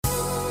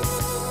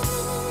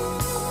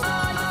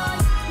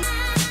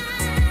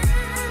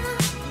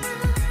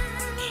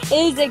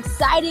is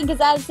exciting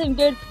because I have some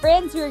good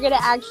friends who are going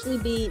to actually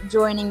be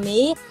joining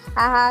me.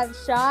 I have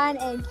Sean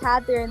and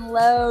Catherine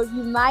Lowe.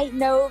 You might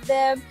know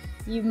them,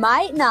 you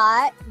might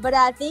not, but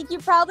I think you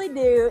probably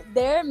do.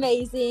 They're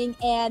amazing,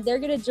 and they're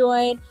going to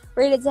join.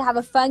 We're going to have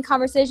a fun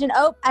conversation.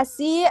 Oh, I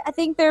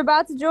think they're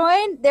about to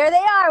join. There they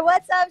are.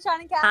 What's up,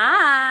 Sean and Catherine?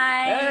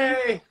 Hi.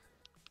 Hey.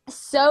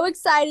 So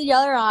excited y'all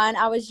are on.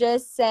 I was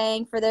just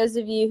saying, for those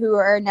of you who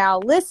are now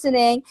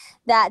listening,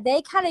 that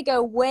they kind of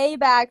go way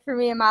back for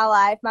me in my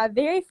life. My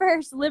very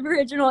first Live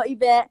Original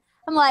event,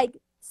 I'm like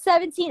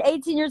 17,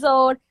 18 years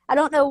old. I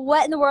don't know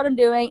what in the world I'm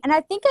doing. And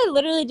I think I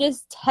literally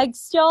just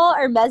text y'all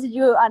or message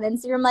you on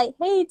Instagram like,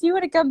 hey, do you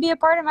want to come be a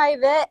part of my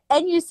event?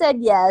 And you said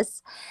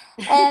yes.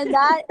 And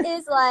that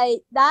is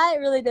that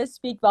really does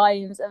speak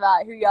volumes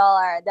about who y'all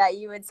are, that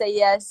you would say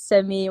yes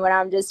to me when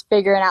I'm just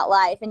figuring out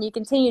life. And you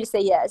continue to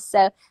say yes.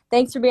 So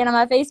thanks for being on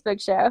my Facebook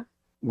show.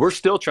 We're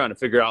still trying to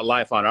figure out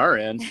life on our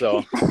end.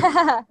 So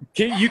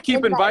you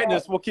keep inviting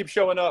us. We'll keep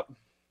showing up.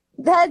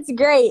 That's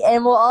great.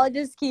 And we'll all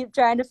just keep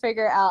trying to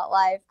figure out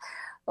life.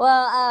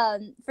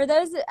 Well, for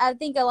those, I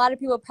think a lot of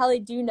people probably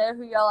do know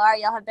who y'all are.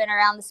 Y'all have been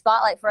around the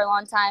spotlight for a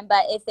long time.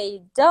 But if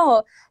they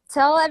don't,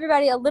 tell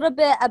everybody a little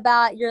bit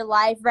about your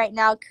life right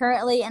now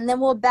currently, and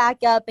then we'll back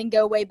up and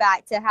go way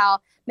back to how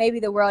maybe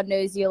the world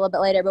knows you a little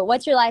bit later. But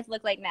what's your life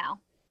look like now?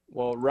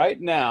 Well,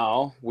 right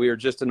now, we are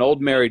just an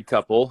old married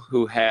couple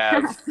who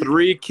have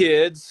 3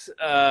 kids,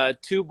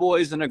 2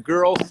 boys and a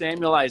girl,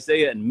 Samuel,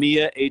 Isaiah, and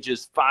Mia,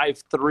 ages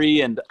 5,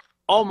 3, and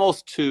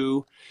almost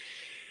 2.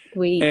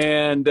 Sweet.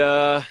 And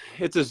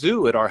it's a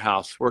zoo at our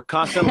house. We're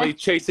constantly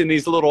chasing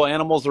these little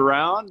animals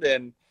around,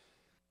 and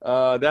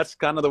that's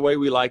kind of the way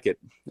we like it.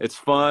 It's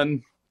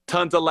fun,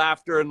 tons of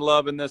laughter and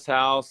love in this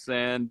house,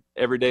 and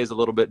every day is a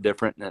little bit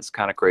different, and it's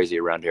kind of crazy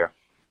around here.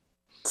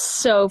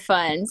 So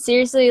fun.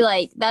 Seriously,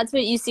 that's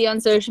what you see on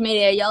social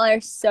media. Y'all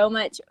are so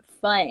much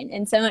fun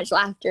and so much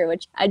laughter,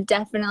 which I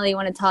definitely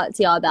want to talk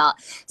to y'all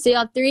about. So y'all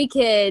have 3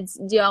 kids.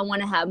 Do y'all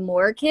want to have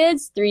more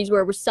kids? 3's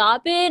where we're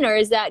stopping, or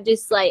is that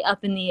just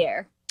up in the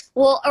air?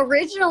 Well,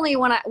 originally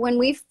when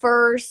we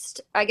first,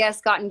 I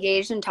guess, got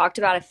engaged and talked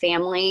about a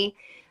family,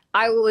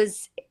 I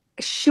was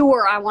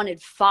sure I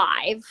wanted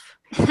 5.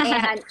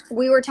 And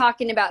we were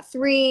talking about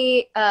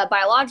 3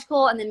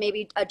 biological, and then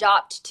maybe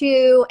adopt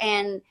 2,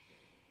 and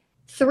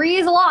 3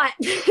 is a lot.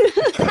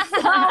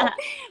 So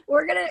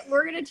we're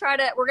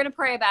gonna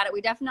pray about it. We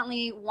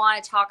definitely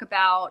want to talk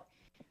about,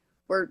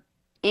 we're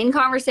in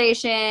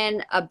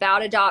conversation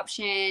about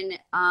adoption,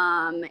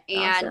 and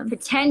Awesome.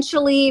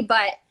 potentially,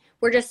 but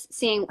we're just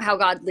seeing how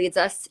God leads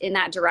us in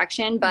that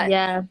direction. But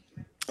yeah,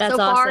 that's so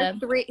far, awesome.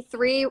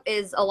 3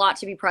 is a lot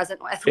to be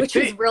present with, which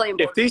is really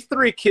important. If these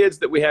 3 kids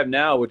that we have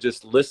now would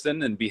just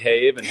listen and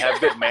behave and have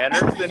good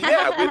manners, then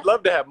yeah, we'd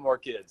love to have more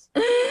kids.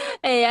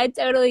 Hey, I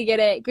totally get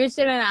it.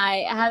 Christian and I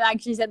have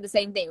actually said the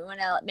same thing. We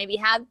want to maybe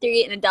have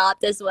 3 and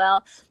adopt as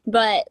well.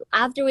 But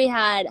after we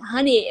had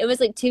Honey, it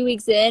was 2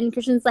 weeks in.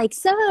 Christian's like,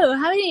 so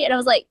how many? And I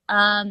was like,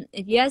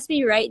 if you ask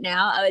me right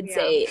now, I would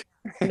say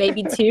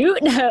maybe 2.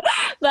 No,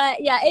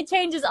 but yeah, it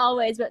changes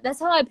always. But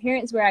that's how my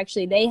parents were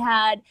actually. They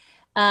had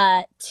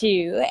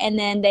 2, and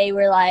then they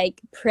were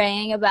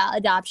praying about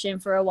adoption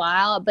for a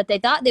while, but they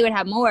thought they would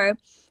have more.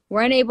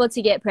 Weren't able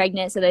to get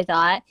pregnant, so they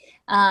thought.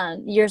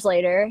 Years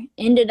later,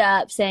 ended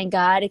up saying,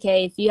 God,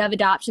 okay, if you have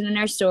adoption in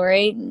our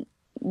story,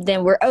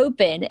 then we're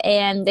open.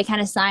 And they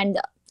kind of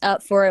signed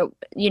up for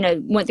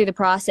it, went through the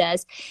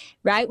process.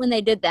 Right when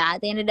they did that,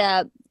 they ended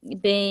up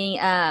being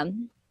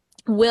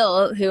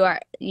Will, who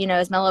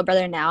is my little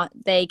brother now.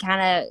 They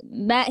kind of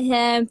met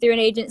him through an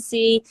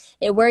agency.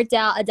 It worked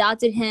out,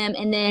 adopted him,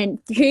 and then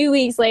 3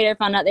 weeks later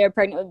found out they were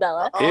pregnant with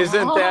Bella.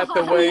 Isn't that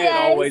the way it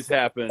always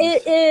happens?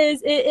 It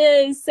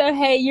is. So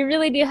hey, you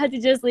really do have to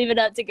just leave it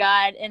up to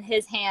God in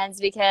His hands,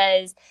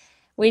 because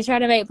we try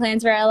to make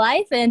plans for our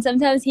life, and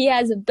sometimes He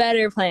has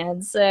better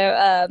plans.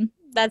 So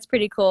that's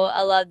pretty cool.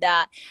 I love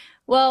that.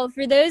 Well,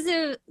 for those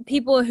of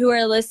people who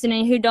are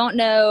listening who don't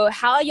know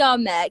how y'all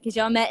met, because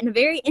y'all met in a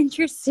very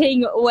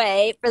interesting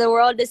way for the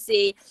world to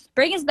see,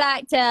 bring us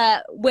back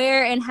to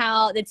where and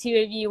how the 2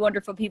 of you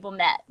wonderful people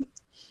met.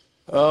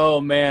 Oh,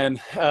 man.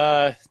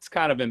 It's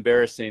kind of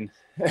embarrassing.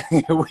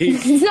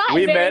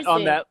 we met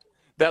on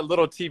that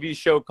little TV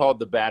show called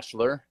The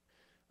Bachelor.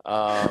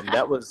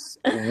 That was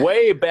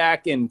way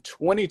back in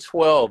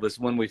 2012 is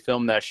when we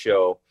filmed that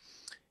show.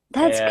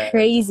 That's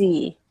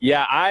crazy.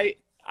 Yeah,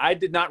 I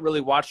did not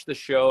really watch the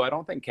show. I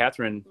don't think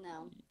Catherine,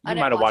 you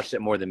might have watched it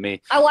more than me.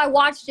 Oh, I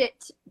watched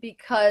it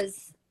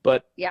because,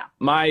 but yeah,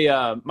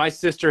 my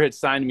sister had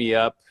signed me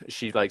up.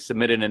 She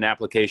submitted an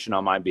application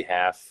on my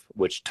behalf,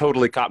 which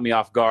totally caught me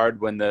off guard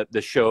when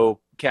the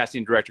show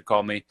casting director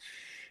called me.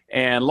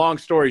 And long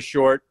story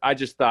short, I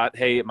just thought,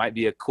 hey, it might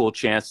be a cool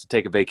chance to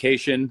take a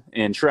vacation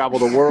and travel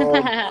the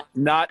world,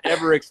 not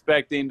ever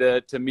expecting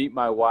to meet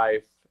my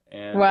wife.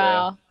 And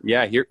wow.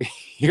 Yeah,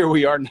 here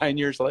we are 9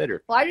 years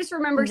later. Well, I just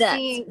remember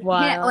seeing him,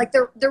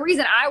 the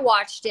reason I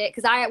watched it,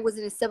 because I was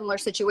in a similar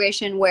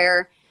situation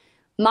where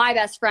my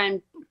best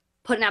friend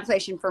put an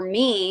application for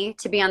me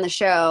to be on the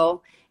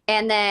show,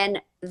 And then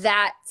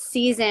that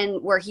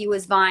season where he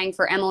was vying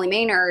for Emily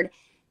Maynard,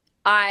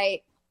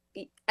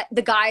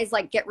 the guys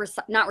like get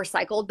not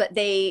recycled, but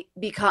they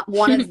become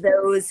one of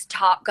those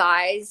top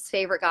guys,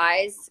 favorite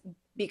guys,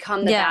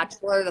 become the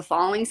Bachelor the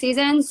following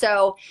season.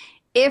 So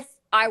if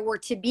I were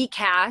to be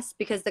cast,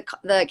 because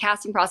the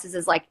casting process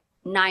is like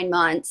 9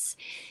 months,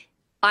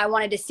 I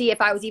wanted to see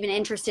if I was even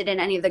interested in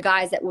any of the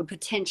guys that would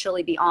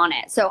potentially be on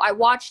it. So I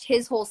watched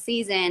his whole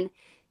season,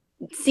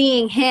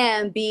 seeing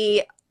him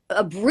be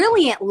a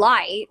brilliant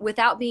light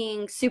without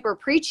being super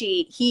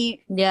preachy.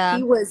 He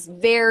was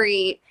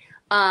very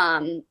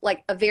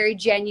like a very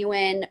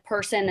genuine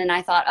person, and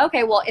I thought,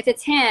 okay, well, if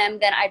it's him,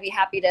 then I'd be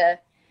happy to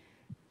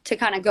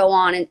kind of go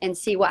on and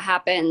see what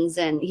happens.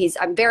 And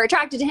I'm very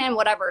attracted to him,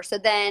 whatever. So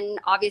then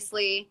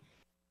obviously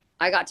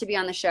I got to be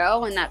on the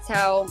show, and that's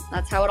how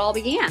it all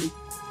began.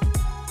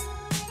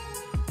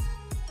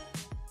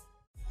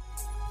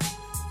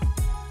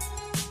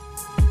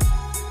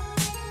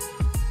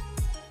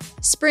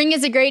 Spring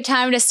is a great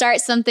time to start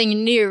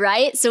something new,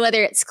 right? So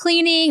whether it's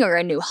cleaning or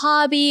a new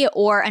hobby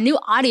or a new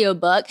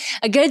audiobook,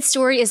 a good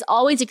story is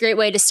always a great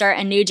way to start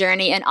a new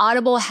journey, and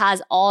Audible has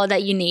all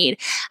that you need.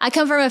 I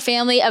come from a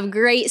family of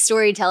great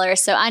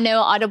storytellers, so I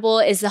know Audible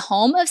is the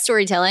home of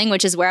storytelling,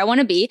 which is where I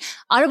want to be.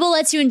 Audible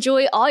lets you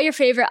enjoy all your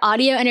favorite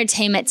audio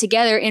entertainment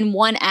together in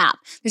one app.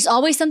 There's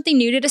always something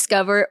new to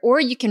discover, or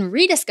you can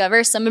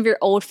rediscover some of your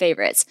old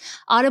favorites.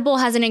 Audible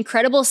has an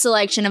incredible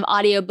selection of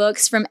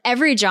audiobooks from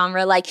every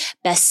genre, like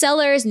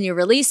bestsellers, new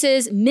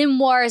releases,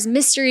 memoirs,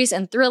 mysteries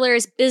and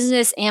thrillers,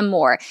 business, and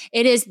more.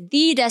 It is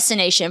the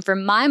destination for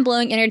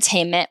mind-blowing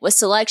entertainment with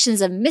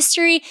selections of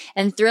mystery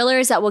and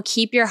thrillers that will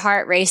keep your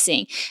heart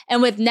racing.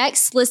 And with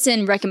Next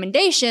Listen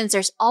recommendations,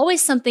 there's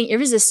always something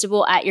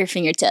irresistible at your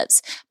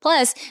fingertips.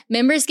 Plus,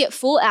 members get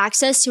full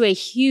access to a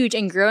huge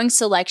and growing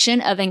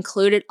selection of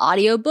included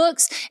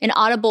audiobooks and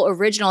Audible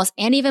originals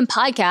and even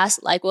podcasts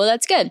like Well,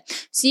 That's Good.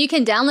 So you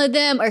can download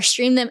them or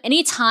stream them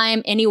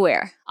anytime,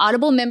 anywhere.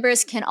 Audible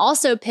members can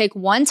also pick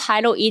one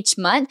title each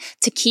month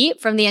to keep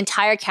from the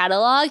entire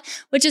catalog,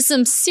 which is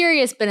some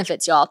serious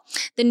benefits, y'all.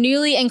 The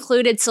newly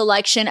included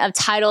selection of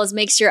titles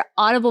makes your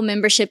Audible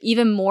membership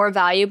even more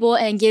valuable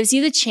and gives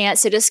you the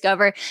chance to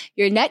discover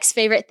your next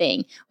favorite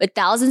thing. With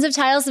thousands of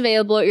titles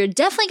available, you're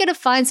definitely going to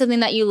find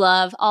something that you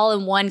love all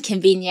in one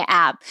convenient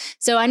app.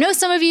 So I know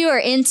some of you are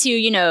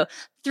into,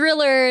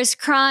 thrillers,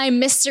 crime,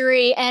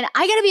 mystery, and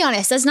I gotta be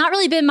honest, that's not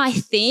really been my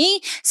thing.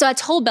 So I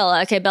told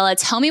Bella, okay, Bella,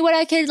 tell me what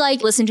I could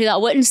listen to that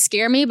wouldn't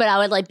scare me, but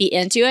I would be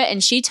into it.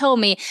 And she told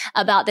me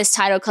about this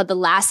title called The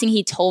Last Thing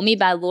He Told Me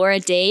by Laura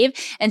Dave.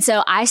 And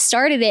so I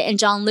started it, and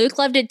John Luke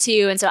loved it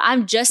too. And so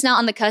I'm just now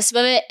on the cusp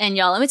of it. And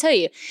y'all, let me tell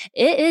you,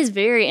 it is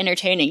very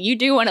entertaining. You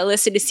do want to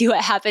listen to see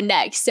what happened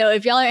next. So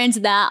if y'all are into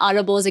that,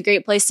 Audible is a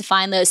great place to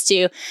find those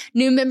too.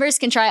 New members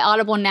can try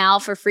Audible now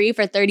for free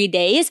for 30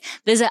 days.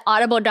 Visit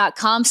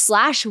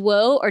audible.com/WOA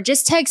or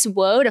just text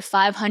WOA to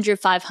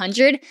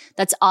 500-500.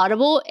 That's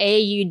Audible,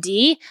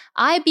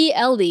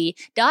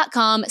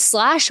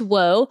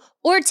 AUDIBLE.com/WOA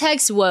or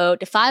text WOA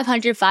to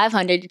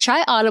 500-500 to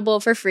try Audible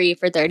for free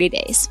for 30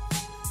 days.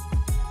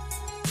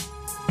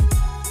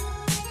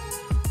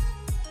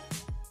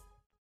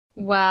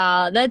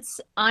 Wow, that's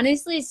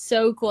honestly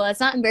so cool. That's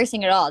not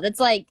embarrassing at all. That's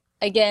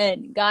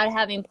again, God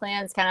having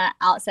plans kind of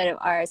outside of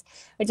ours,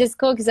 which is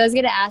cool because I was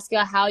going to ask you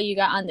how you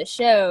got on the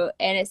show,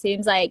 and it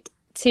seems like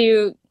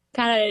two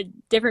kind of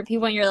different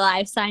people in your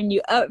life signed you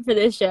up for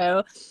this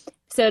show.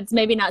 So it's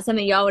maybe not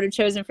something y'all would have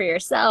chosen for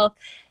yourself.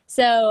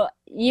 So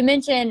you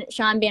mentioned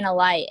Sean being a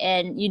light,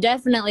 and you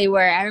definitely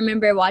were. I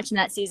remember watching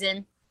that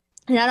season,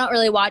 and I don't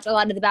really watch a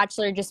lot of The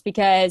Bachelor just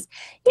because,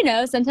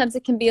 sometimes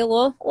it can be a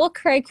little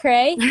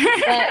cray-cray.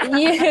 But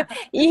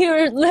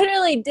you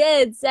literally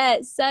did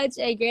set such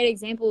a great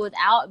example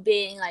without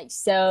being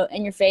so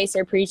in your face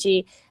or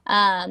preachy.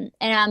 And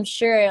I'm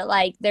sure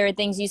there were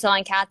things you saw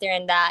in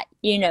Catherine that,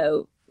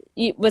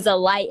 was a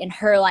light in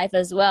her life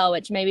as well,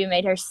 which maybe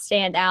made her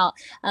stand out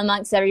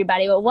amongst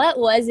everybody. But what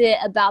was it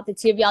about the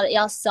two of y'all that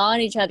y'all saw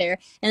in each other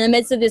in the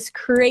midst of this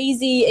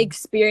crazy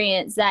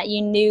experience that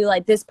you knew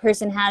this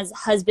person has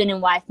husband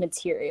and wife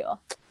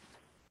material?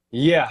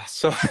 Yeah,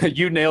 so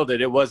you nailed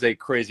it. It was a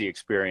crazy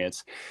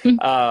experience.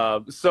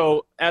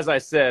 So as I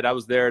said, I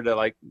was there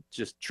to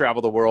just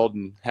travel the world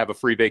and have a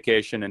free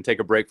vacation and take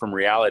a break from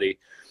reality.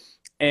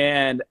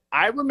 And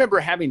I remember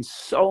having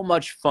so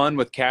much fun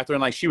with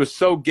Catherine. She was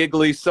so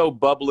giggly, so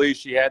bubbly.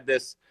 She had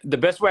the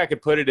best way I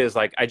could put it is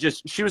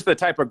she was the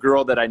type of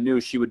girl that I knew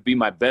she would be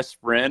my best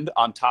friend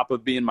on top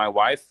of being my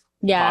wife.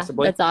 Yeah,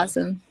 possibly. That's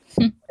awesome.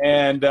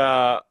 And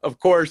of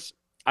course,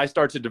 I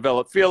start to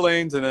develop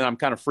feelings, and then I'm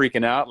kind of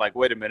freaking out.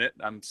 Wait a minute,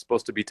 I'm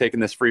supposed to be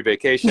taking this free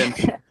vacation.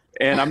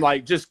 And I'm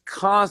just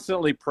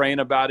constantly praying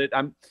about it.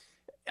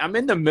 I'm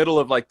in the middle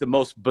of the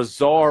most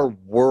bizarre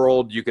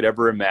world you could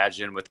ever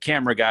imagine, with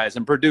camera guys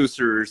and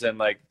producers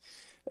and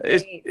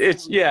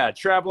it's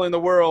traveling the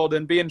world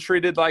and being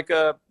treated like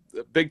a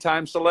big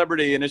time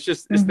celebrity. And it's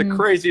the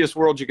craziest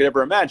world you could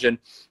ever imagine.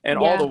 And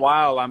all the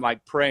while I'm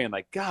like praying,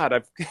 like, God,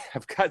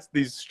 I've got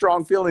these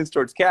strong feelings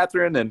towards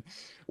Catherine, and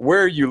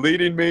where are you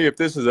leading me? If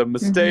this is a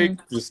mistake,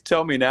 just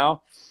tell me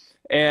now.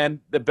 And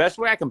the best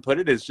way I can put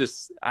it is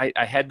just, I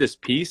had this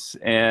peace.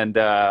 And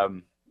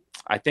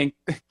I think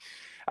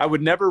I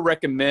would never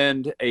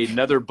recommend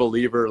another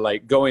believer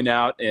like going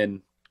out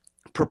and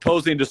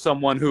proposing to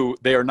someone who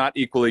they are not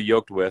equally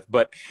yoked with.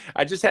 But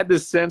I just had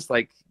this sense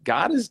like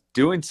God is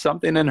doing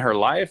something in her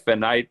life.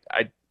 And I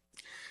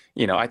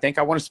think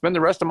I want to spend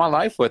the rest of my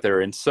life with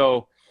her. And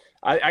so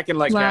I can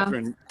let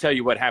Catherine tell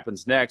you what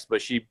happens next,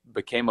 but she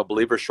became a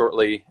believer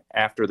shortly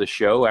after the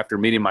show, after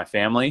meeting my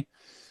family.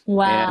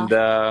 Wow.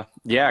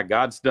 And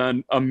God's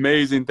done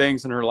amazing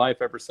things in her life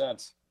ever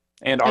since.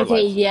 And our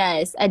Okay, life.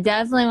 yes. I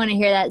definitely want to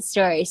hear that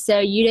story.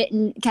 So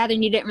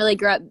Catherine, you didn't really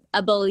grow up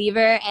a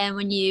believer, and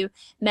when you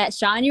met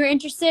Sean, you were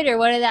interested, or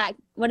what did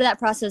that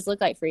process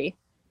look like for you?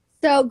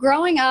 So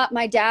growing up,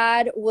 my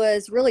dad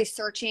was really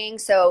searching.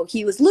 So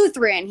he was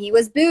Lutheran, he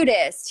was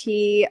Buddhist,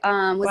 he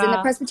was in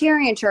the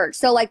Presbyterian church.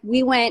 So like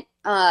we went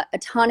a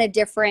ton of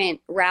different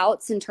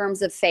routes in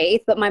terms of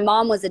faith, but my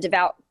mom was a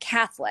devout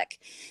Catholic.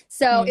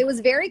 So it was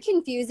very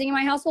confusing in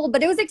my household,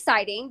 but it was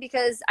exciting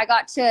because I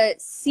got to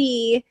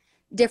see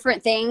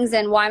different things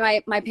and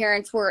why my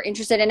parents were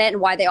interested in it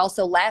and why they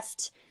also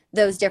left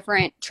those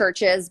different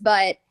churches.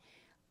 But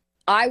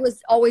I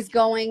was always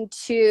going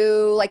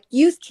to like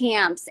youth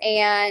camps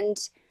and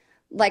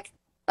like,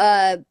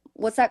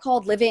 what's that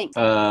called? Living.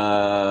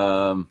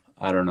 I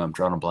don't know. I'm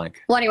drawing a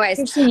blank. Well, anyways,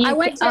 Kristen, I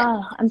went to,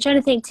 I'm trying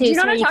to think too. do you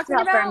know what I'm Sorry, talking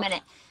for about? a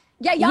minute.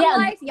 Yeah.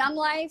 Young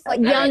Life.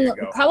 Like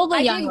Probably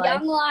I Young did Life.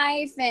 Young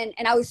Life.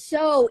 And I was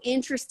so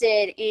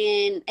interested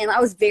in, and I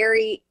was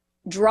very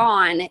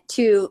drawn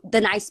to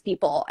the nice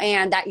people.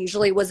 And that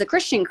usually was a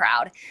Christian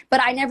crowd,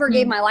 but I never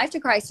gave my life to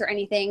Christ or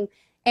anything.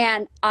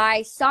 And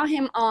I saw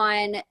him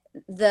on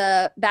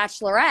the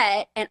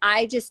Bachelorette, and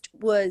I just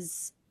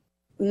was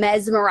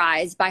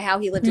mesmerized by how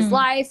he lived his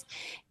life.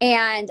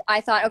 And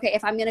I thought, okay,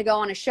 if I'm going to go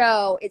on a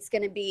show, it's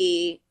going to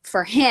be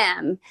for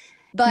him.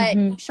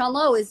 But Sean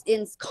Lowe is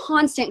in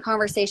constant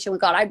conversation with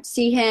God. I'd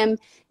see him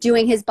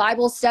doing his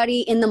Bible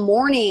study in the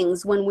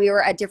mornings when we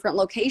were at different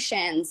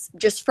locations,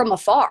 just from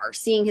afar,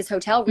 seeing his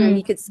hotel room.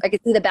 I could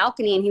see the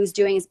balcony, and he was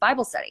doing his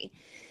Bible study.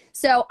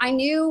 So I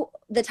knew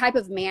the type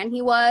of man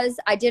he was.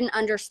 I didn't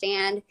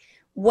understand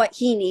what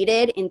he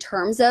needed in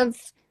terms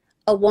of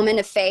a woman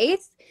of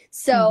faith.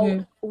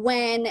 So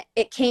when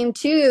it came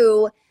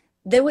to,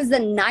 there was the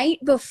night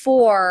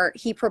before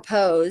he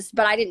proposed,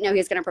 but I didn't know he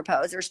was going to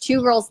propose. There's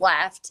 2 girls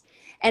left.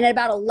 And at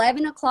about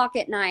 11 o'clock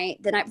at night,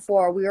 the night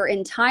before, we were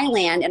in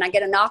Thailand, and I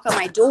get a knock on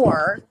my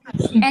door.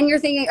 And you're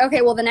thinking,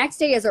 okay, well, the next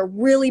day is a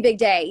really big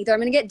day. Either I'm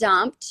going to get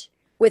dumped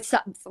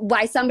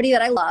by somebody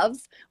that I love,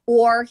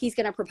 or he's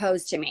going to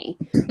propose to me.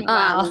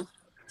 Wow.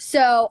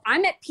 So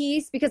I'm at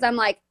peace because I'm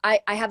like, I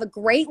have a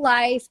great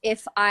life.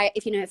 If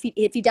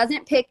he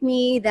doesn't pick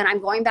me, then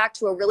I'm going back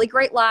to a really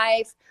great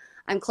life.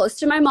 I'm close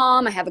to my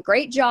mom. I have a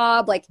great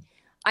job. Like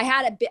I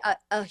had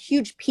a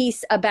huge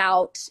peace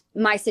about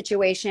my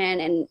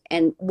situation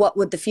and what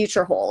would the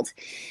future hold.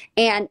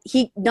 And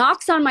he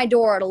knocks on my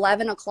door at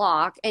 11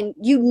 o'clock, and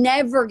you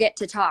never get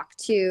to talk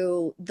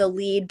to the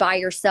lead by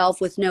yourself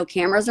with no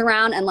cameras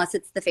around unless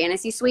it's the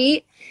fantasy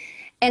suite.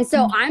 And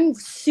so I'm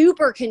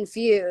super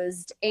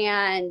confused,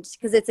 and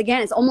because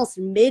it's almost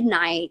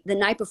midnight the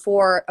night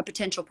before a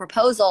potential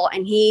proposal,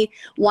 and he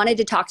wanted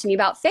to talk to me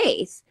about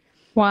faith.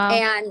 Wow.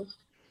 And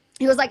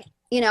he was like,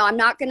 I'm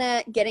not going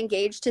to get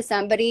engaged to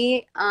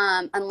somebody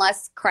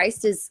unless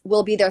Christ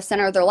will be the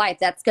center of their life.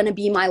 That's going to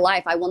be my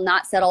life. I will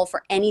not settle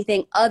for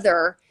anything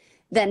other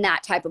than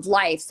that type of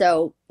life.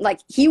 So like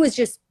he was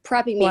just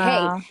prepping me.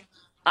 Wow.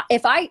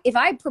 Hey, if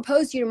I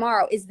propose to you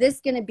tomorrow, is this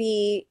going to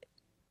be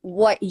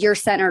what you're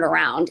centered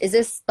around? Is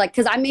this like,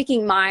 because I'm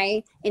making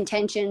my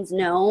intentions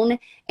known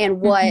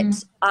and what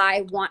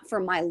I want for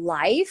my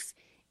life.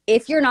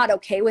 If you're not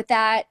okay with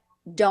that,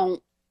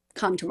 don't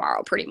come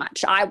tomorrow, pretty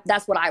much.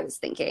 That's what I was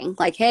thinking.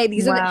 Like, hey,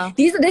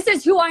 this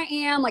is who I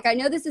am. Like, I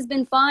know this has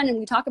been fun and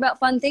we talk about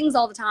fun things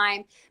all the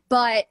time,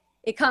 but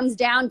it comes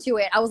down to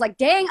it. I was like,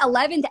 dang,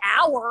 11th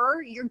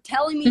hour, you're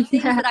telling me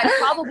things that I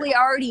probably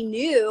already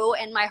knew.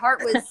 And my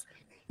heart was,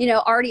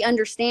 already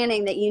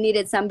understanding that you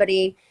needed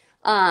somebody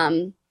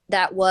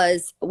that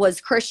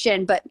was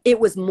Christian, but it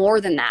was more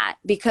than that,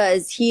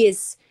 because he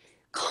is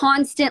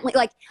constantly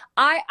like,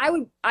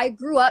 I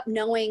grew up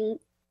knowing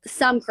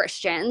some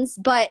Christians,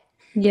 but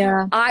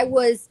I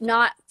was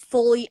not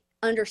fully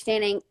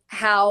understanding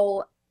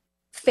how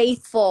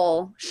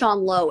faithful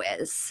Sean Lowe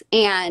is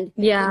and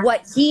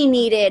what he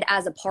needed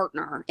as a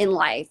partner in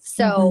life.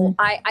 So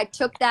I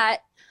took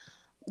that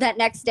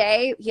next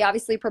day. He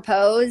obviously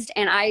proposed,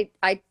 and I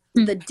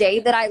the day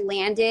that I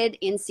landed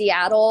in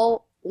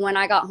Seattle, when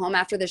I got home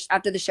after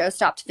the show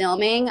stopped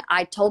filming,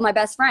 I told my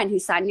best friend who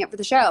signed me up for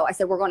the show, I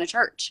said, we're going to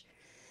church.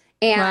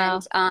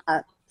 And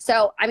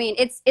so, I mean,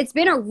 it's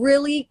been a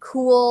really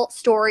cool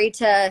story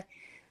to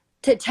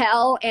to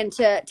tell and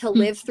to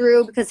live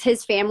through, because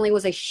his family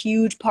was a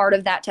huge part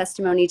of that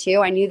testimony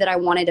too. I knew that I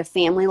wanted a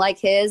family like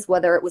his,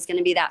 whether it was going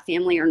to be that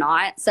family or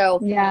not. So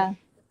Yeah.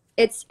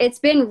 it's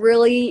been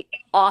really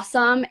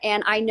awesome.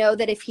 And I know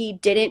that if he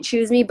didn't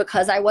choose me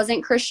because I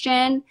wasn't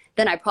Christian,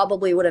 then I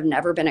probably would have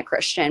never been a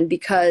Christian,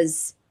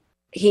 because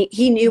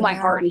he knew my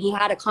heart, and he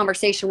had a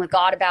conversation with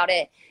God about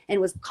it and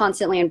was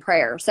constantly in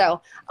prayer.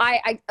 So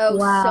I owe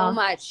so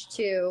much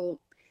to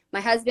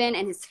my husband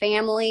and his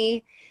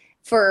family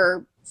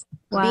for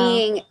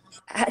being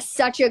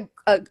such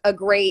a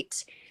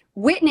great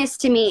witness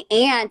to me,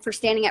 and for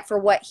standing up for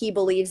what he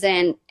believes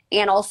in,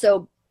 and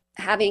also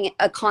having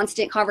a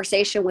constant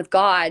conversation with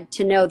God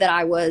to know that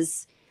I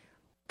was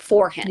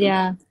for him.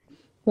 Yeah.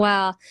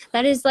 Wow.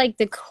 That is like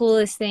the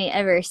coolest thing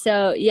ever.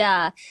 So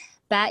yeah,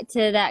 back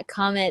to that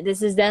comment.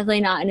 This is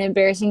definitely not an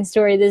embarrassing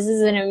story. This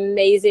is an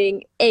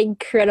amazing,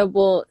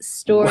 incredible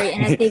story.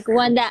 And I think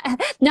one that,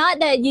 not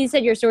that you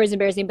said your story is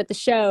embarrassing, but the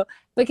show,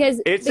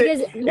 because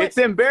it's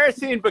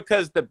embarrassing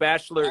because The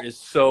Bachelor is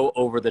so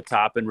over the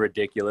top and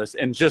ridiculous.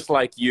 And just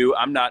like you,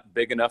 I'm not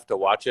big enough to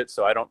watch it,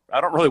 so I don't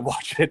really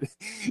watch it.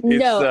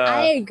 No,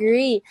 I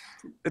agree.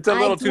 It's a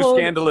little too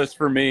scandalous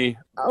for me.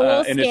 A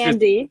little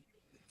scandy.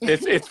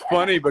 It's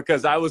funny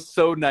because I was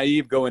so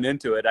naive going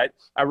into it.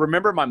 I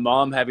remember my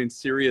mom having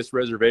serious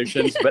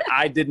reservations, but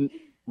I didn't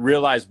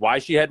realize why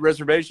she had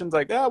reservations.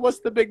 Like, what's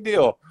the big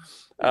deal?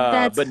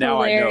 But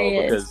now hilarious. I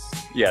know, because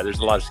there's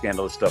a lot of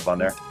scandalous stuff on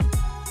there.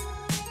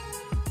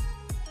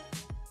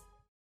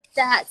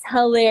 That's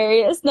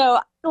hilarious.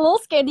 No, a little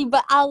scandy,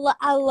 but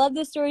I love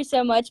this story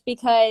so much,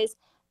 because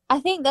I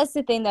think that's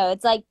the thing, though.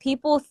 It's like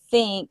people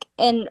think,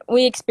 and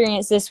we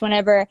experienced this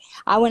whenever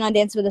I went on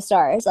Dance with the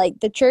Stars, like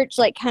the church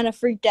like kind of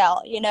freaked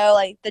out,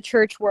 like the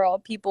church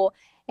world people.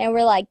 And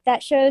we're like,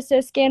 that show is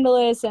so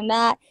scandalous, and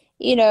that,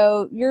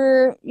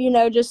 you're,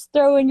 just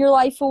throwing your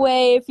life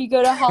away if you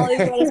go to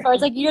Hollywood, as far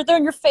as like you're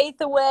throwing your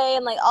faith away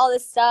and like all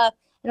this stuff.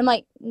 And I'm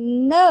like,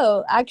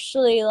 no,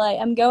 actually, like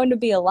I'm going to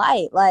be a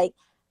light. Like,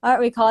 aren't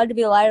we called to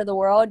be the light of the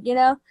world,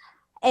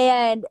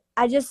 And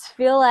I just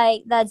feel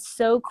like that's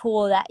so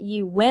cool that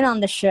you went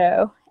on the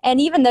show.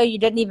 And even though you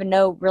didn't even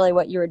know really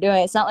what you were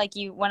doing, it's not like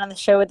you went on the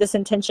show with this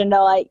intention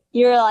to like,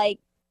 you're like,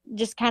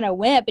 just kind of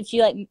went, but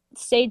you like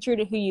stayed true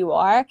to who you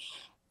are.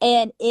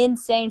 And in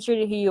staying true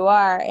to who you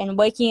are and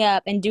waking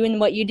up and doing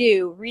what you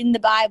do, reading the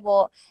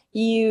Bible,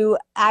 you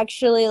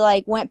actually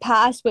like went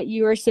past what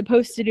you were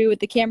supposed to do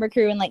with the camera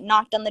crew and like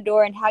knocked on the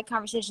door and had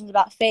conversations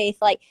about faith.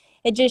 Like,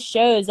 it just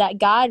shows that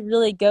God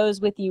really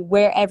goes with you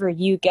wherever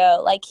you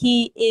go. Like,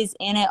 he is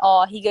in it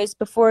all. He goes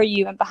before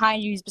you and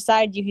behind you. He's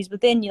beside you. He's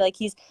within you. Like,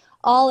 he's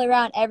all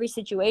around every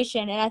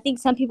situation. And I think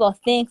some people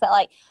think that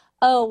like,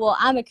 oh, well,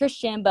 I'm a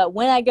Christian, but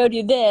when I go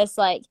do this,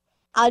 like,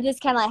 I'll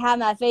just kind of like have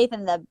my faith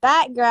in the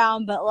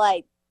background, but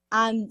like,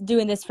 I'm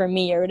doing this for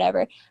me or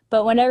whatever.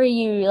 But whenever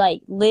you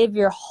like live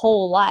your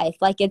whole life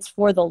like it's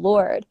for the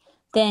Lord,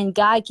 then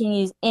God can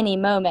use any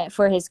moment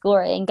for his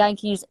glory, and God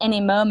can use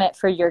any moment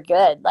for your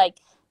good. Like,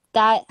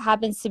 that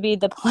happens to be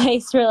the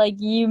place where like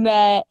you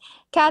met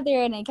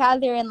Catherine, and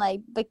Catherine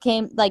like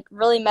became like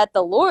really met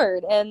the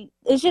Lord. And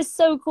it's just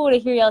so cool to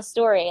hear y'all's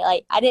story.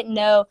 Like, I didn't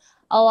know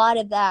a lot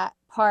of that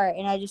part,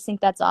 and I just think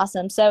that's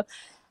awesome. So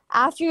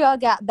after y'all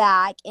got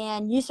back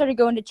and you started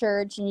going to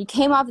church and you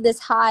came off of this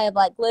high of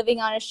like living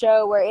on a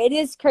show where it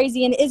is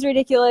crazy and it is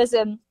ridiculous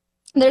and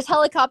there's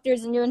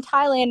helicopters and you're in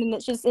Thailand and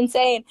it's just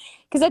insane.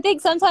 Because I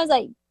think sometimes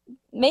like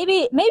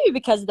maybe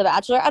because of The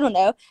Bachelor, I don't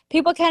know,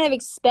 people kind of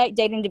expect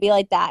dating to be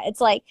like that.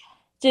 It's like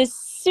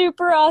just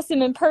super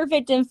awesome and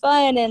perfect and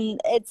fun. And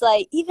it's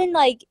like, even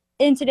like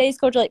in today's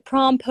culture, like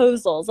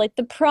promposals, like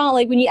the prom,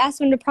 like when you ask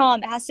them to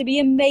prom, it has to be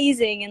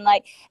amazing and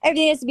like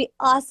everything has to be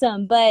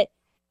awesome. But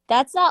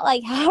that's not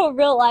like how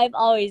real life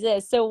always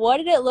is. So what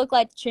did it look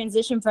like to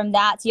transition from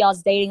that to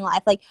y'all's dating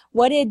life? Like,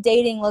 what did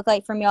dating look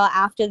like from y'all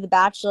after The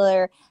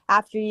Bachelor,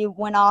 after you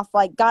went off,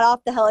 like got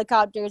off the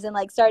helicopters and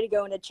like started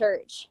going to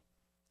church?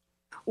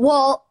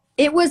 Well,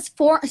 it was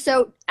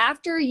so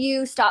after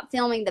you stop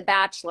filming The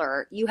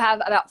Bachelor, you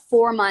have about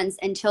 4 months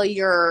until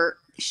your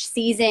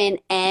season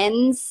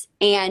ends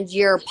and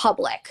you're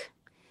public.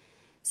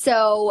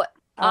 So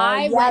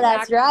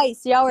that's right.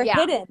 So y'all were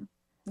hidden.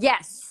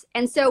 Yes.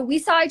 And so we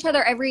saw each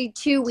other every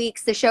 2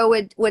 weeks. The show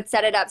would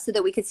set it up so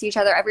that we could see each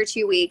other every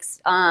 2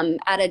 weeks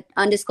at an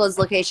undisclosed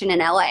location in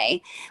LA.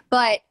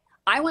 But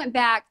I went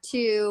back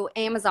to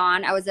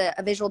Amazon. I was a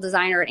visual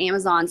designer at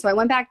Amazon. So I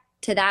went back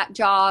to that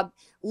job,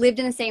 lived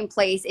in the same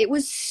place. It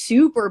was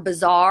super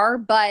bizarre,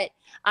 but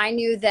I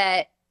knew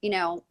that,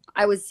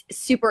 I was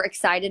super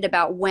excited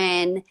about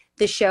when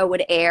the show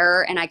would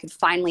air and I could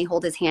finally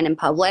hold his hand in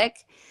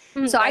public.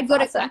 So I'd go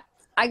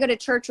to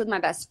church with my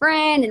best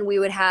friend and we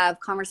would have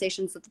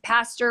conversations with the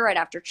pastor right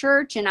after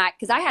church. And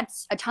because I had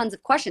tons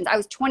of questions. I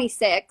was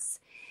 26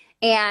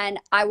 and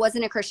I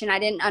wasn't a Christian. I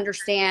didn't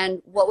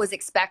understand what was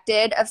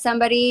expected of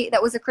somebody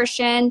that was a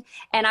Christian.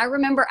 And I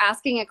remember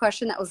asking a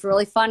question that was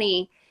really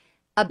funny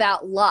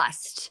about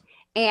lust.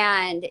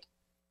 And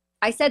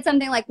I said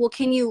something like, well,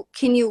 can you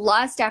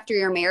lust after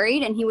you're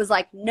married? And he was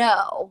like,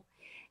 no.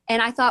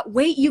 And I thought,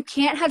 wait, you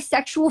can't have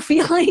sexual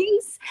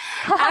feelings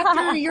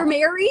after you're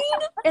married?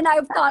 And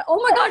I thought,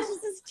 oh my gosh,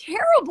 this is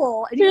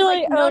terrible. And he was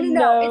like, no, oh,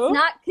 no, it's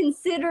not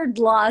considered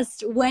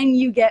lust when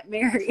you get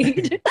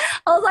married.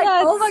 I was like,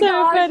 That's oh my so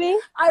gosh. funny.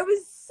 I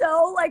was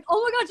so like,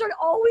 oh my gosh,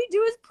 all we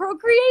do is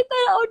procreate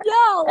then? Oh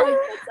no. Like,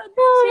 that sounds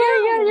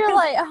Oh my God, terrible. you're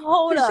like,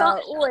 hold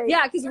up. Wait.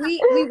 Yeah, because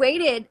we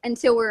waited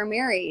until we were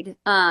married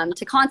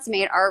to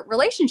consummate our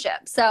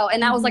relationship. So,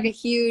 and that was like a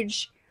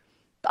huge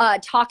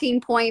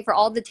talking point for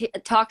all the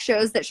talk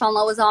shows that Sean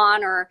Lowe was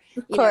on, or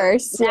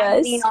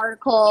magazine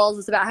articles.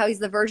 It's about how he's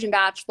the virgin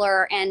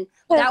bachelor, and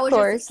that was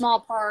just a small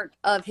part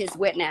of his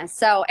witness.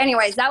 So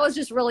anyways, that was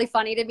just really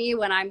funny to me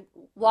when I'm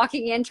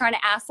walking in trying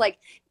to ask like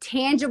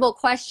tangible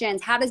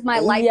questions. How does my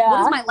life, what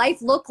does my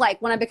life look like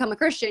when I become a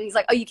Christian? He's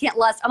like, oh, you can't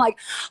lust. I'm like,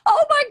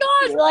 oh my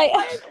gosh, like,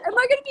 am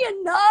I gonna be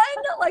a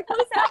nun? Like, what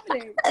is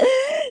happening?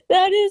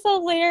 That is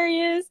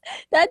hilarious.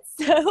 That's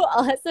so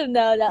awesome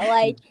though, that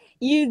like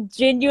you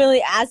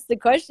genuinely ask the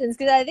questions,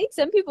 because I think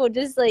some people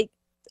just like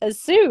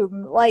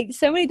assume like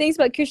so many things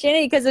about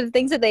Christianity because of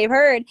things that they've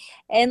heard,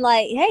 and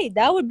like, hey,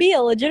 that would be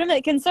a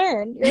legitimate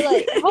concern. You're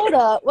like, hold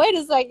up, wait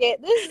a second,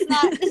 this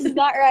is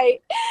not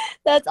right.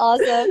 That's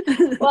awesome.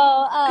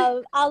 Well,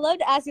 I love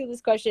to ask you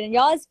this question.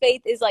 Y'all's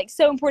faith is like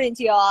so important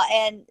to y'all,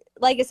 and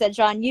like I said,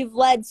 Sean, you've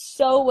led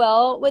so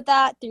well with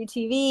that through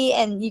TV,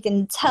 and you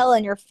can tell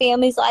in your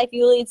family's life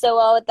you lead so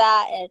well with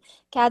that, and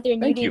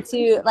Catherine, you do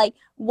too. Like,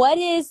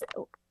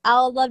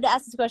 I'll love to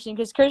ask this question,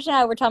 because Christian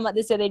and I were talking about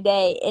this the other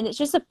day, and it's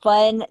just a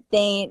fun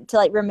thing to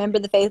like remember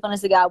the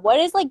faithfulness of God. What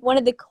is like one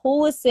of the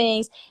coolest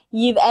things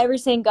you've ever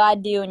seen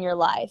God do in your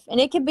life? And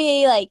it could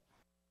be like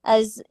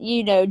as,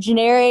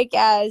 generic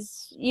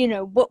as,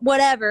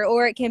 whatever,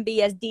 or it can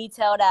be as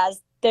detailed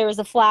as there was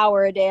a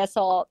flower a day I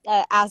saw,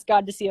 asked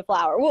God to see a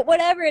flower.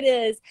 Whatever it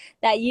is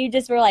that you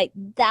just were like,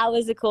 that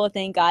was a cool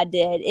thing God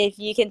did, if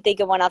you can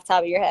think of one off the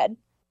top of your head.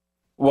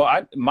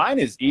 Well, mine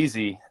is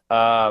easy.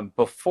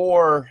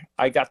 Before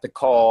I got the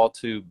call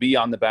to be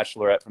on The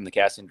Bachelorette from the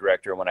casting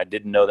director, when I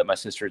didn't know that my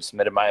sister had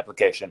submitted my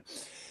application,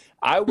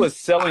 I was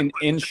selling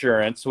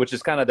insurance, which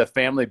is kind of the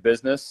family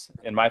business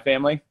in my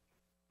family.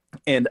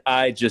 And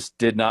I just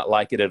did not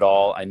like it at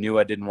all. I knew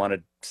I didn't want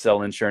to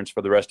sell insurance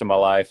for the rest of my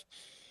life.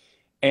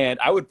 And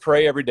I would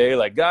pray every day,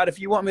 like, God, if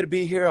you want me to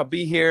be here, I'll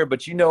be here.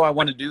 But I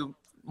want to do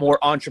more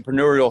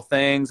entrepreneurial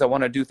things. I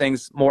want to do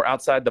things more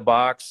outside the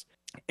box.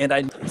 And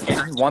I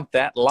want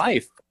that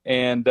life.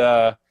 And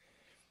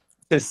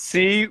to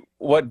see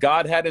what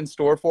God had in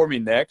store for me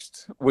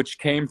next, which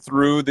came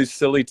through this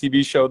silly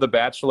TV show, The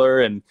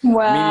Bachelor, and meeting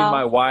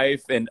my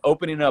wife and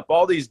opening up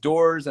all these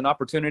doors and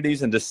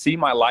opportunities, and to see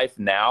my life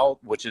now,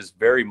 which is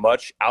very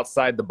much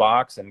outside the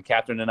box. And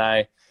Catherine and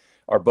I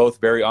are both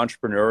very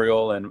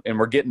entrepreneurial, and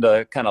we're getting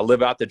to kind of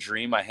live out the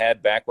dream I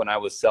had back when I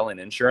was selling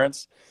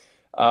insurance.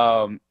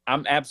 I'm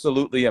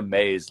absolutely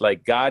amazed.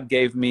 Like, God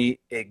gave me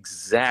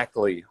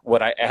exactly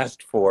what I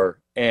asked for.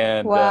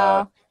 And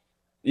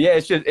yeah,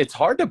 it's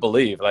hard to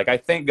believe. Like, I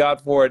thank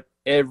God for it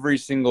every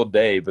single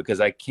day,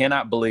 because I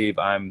cannot believe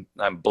I'm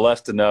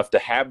blessed enough to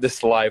have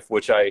this life,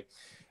 which I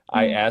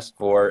asked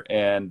for.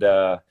 And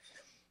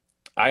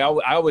I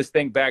always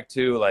think back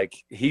to,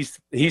 like, he's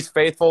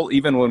faithful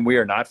even when we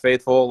are not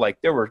faithful.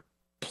 Like, there were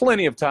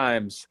plenty of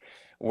times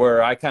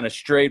where I kind of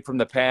strayed from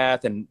the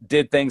path and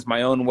did things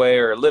my own way,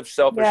 or lived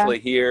selfishly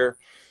here.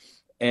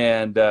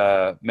 And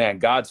man,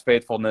 God's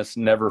faithfulness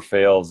never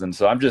fails. And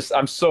so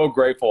I'm so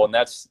grateful. And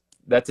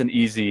that's an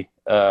easy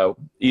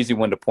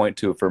one to point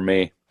to for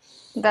me.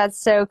 That's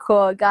so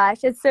cool.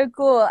 Gosh, it's so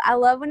cool. I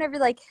love whenever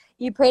like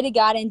you pray to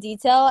God in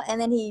detail, and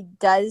then he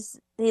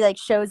like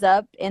shows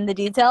up in the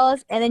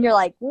details, and then you're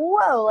like,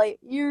 whoa, like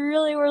you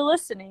really were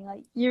listening.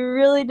 Like you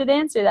really did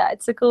answer that.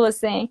 It's the coolest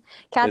thing.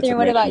 Catherine,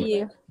 what about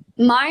you?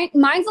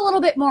 Mine's a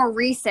little bit more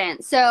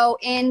recent. So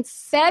in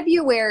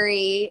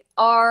February,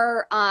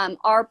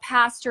 our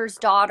pastor's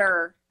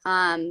daughter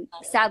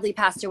sadly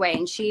passed away,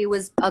 and she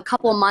was a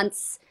couple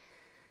months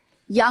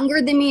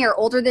younger than me or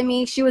older than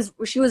me. She was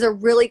a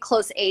really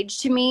close age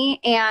to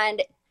me,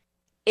 and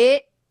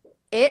it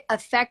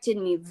affected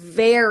me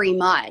very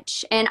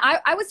much. And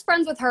I was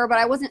friends with her, but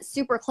I wasn't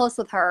super close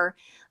with her.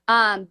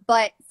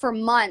 But for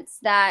months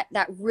that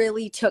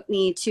really took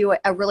me to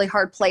a really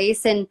hard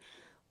place. And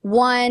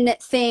one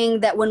thing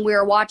that when we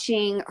were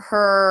watching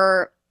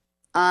her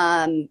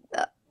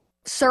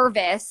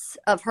service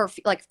of her,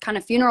 like, kind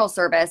of funeral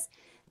service,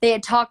 they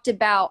had talked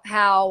about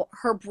how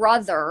her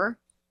brother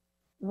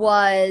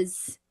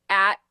was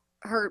at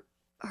her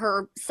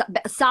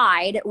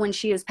side when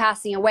she was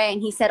passing away,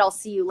 and he said, I'll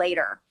see you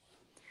later,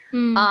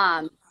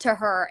 to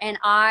her. And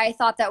I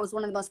thought that was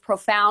one of the most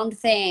profound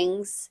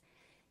things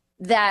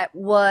that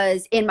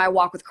was in my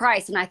walk with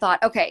Christ. And I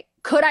thought, okay,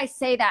 could I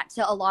say that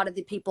to a lot of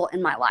the people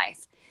in my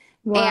life?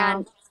 Wow.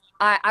 And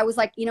I was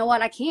like, you know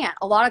what? I can't.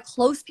 A lot of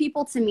close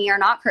people to me are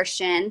not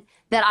Christian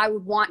that I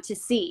would want to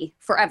see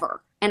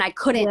forever. And I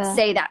couldn't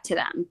say that to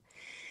them.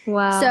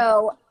 Wow.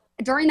 So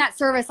during that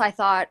service, I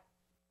thought,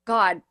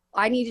 God,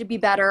 I need to be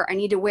better. I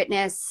need to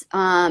witness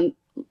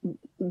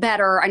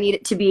better. I need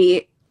it to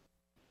be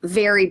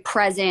very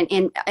present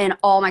in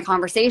all my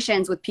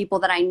conversations with people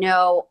that I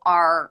know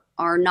are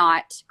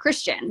not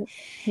Christian.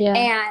 Yeah.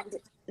 And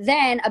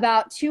then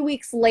about 2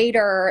 weeks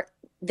later,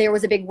 there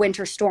was a big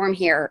winter storm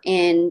here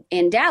in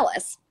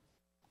Dallas.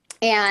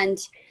 And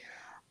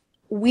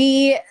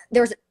there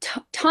was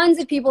tons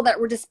of people that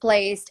were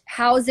displaced.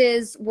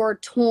 Houses were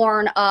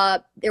torn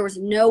up. There was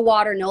no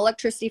water, no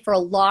electricity for a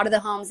lot of the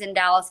homes in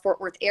Dallas, Fort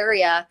Worth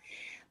area.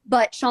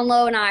 But Sean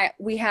Lowe and I,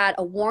 we had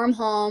a warm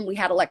home. We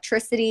had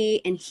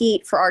electricity and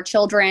heat for our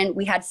children.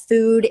 We had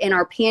food in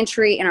our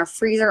pantry, in our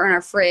freezer, and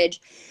our fridge.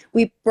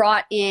 We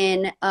brought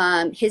in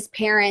his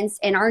parents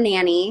and our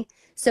nanny.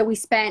 So we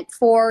spent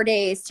 4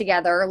 days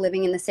together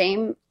living in the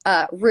same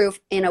roof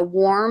in a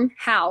warm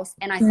house.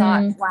 And I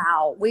thought,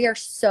 wow, we are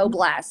so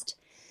blessed.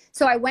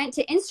 So I went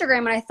to Instagram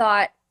and I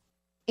thought,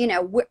 you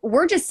know,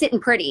 we're just sitting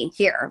pretty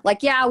here.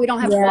 Like, yeah, we don't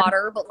have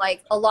water, but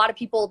like a lot of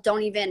people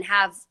don't even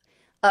have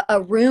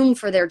a room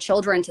for their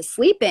children to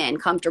sleep in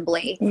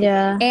comfortably.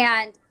 Yeah.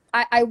 And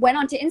I went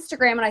onto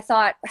Instagram and I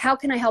thought, how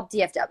can I help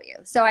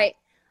DFW? So I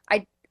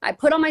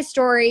put on my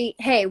story,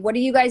 hey, what are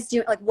you guys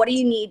doing? Like, what do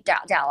you need,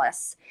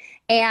 Dallas?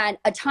 And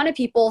a ton of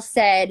people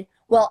said,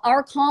 well,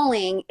 Our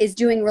Calling is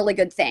doing really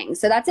good things.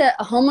 So that's a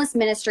homeless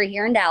ministry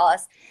here in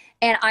Dallas.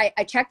 And I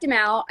checked them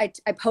out.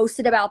 I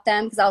posted about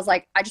them because I was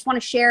like, I just want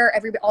to share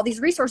all these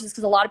resources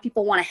because a lot of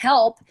people want to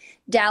help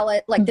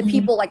Dallas, like the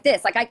people like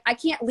this. Like I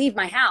can't leave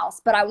my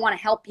house, but I want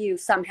to help you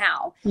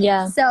somehow.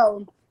 Yeah.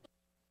 So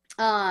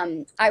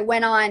I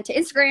went on to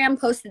Instagram,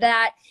 posted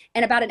that,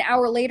 and about an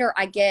hour later,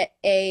 I get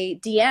a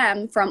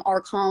DM from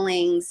Our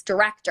Calling's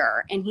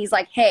director, and he's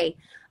like, hey,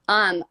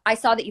 I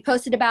saw that you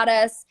posted about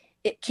us.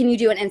 Can you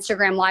do an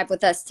Instagram live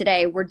with us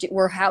today?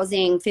 We're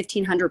housing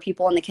 1,500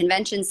 people in the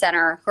convention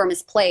center who are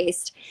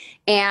misplaced,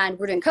 and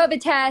we're doing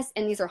COVID tests,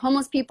 and these are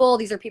homeless people.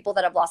 These are people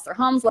that have lost their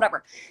homes,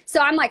 whatever.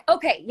 So I'm like,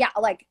 okay, yeah,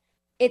 like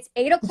it's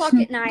 8 o'clock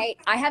at night.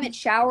 I haven't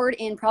showered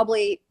in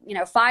probably,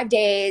 5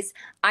 days.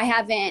 I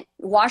haven't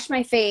washed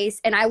my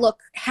face, and I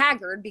look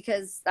haggard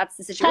because that's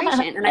the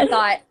situation. And I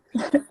thought,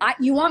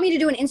 you want me to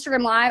do an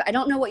Instagram live? I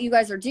don't know what you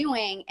guys are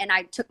doing. And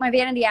I took my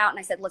vanity out and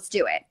I said, let's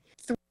do it.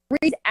 3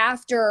 days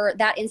after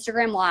that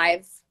Instagram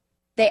live,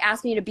 they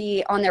asked me to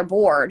be on their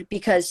board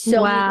because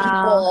so many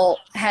people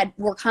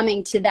were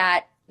coming to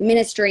that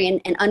ministry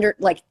and under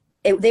like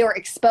they were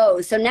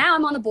exposed. So now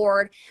I'm on the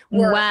board.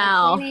 We're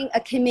planning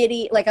a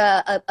committee, like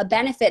a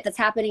benefit that's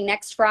happening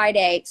next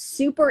Friday,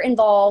 super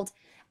involved.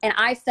 And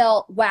I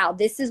felt, wow,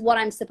 this is what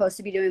I'm supposed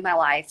to be doing in my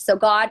life. So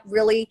God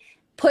really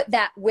put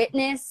that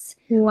witness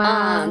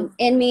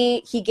in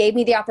me. He gave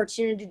me the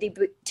opportunity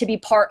to be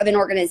part of an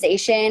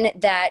organization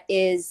that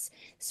is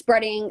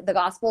spreading the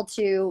gospel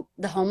to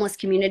the homeless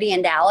community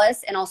in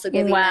Dallas and also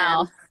giving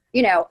them,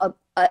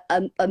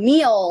 a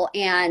meal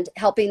and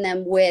helping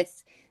them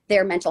with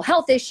their mental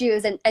health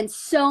issues and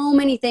so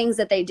many things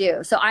that they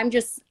do. So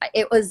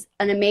it was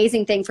an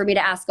amazing thing for me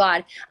to ask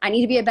God, I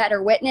need to be a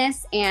better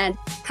witness, and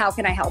how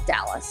can I help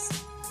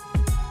Dallas?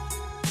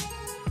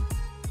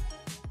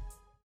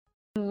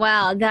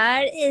 Wow,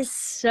 that is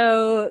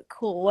so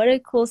cool. What a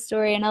cool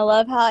story. And I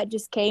love how it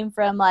just came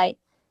from like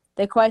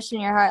the question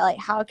in your heart, like,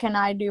 how can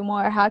I do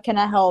more? How can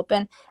I help?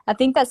 And I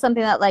think that's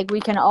something that like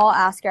we can all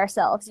ask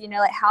ourselves,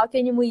 like how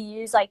can we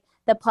use like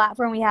the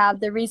platform we have,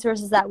 the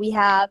resources that we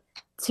have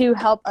to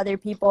help other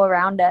people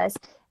around us.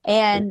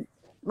 And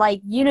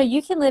like,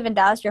 you can live in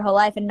Dallas your whole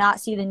life and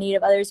not see the need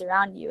of others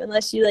around you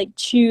unless you like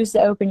choose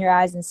to open your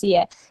eyes and see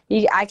it.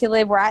 I could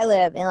live where I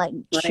live and like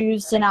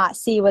choose to not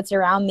see what's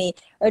around me,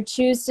 or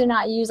choose to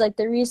not use like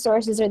the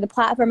resources or the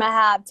platform I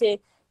have to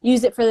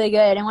use it for the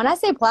good. And when I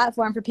say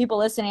platform, for people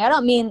listening, I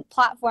don't mean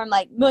platform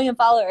like million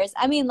followers.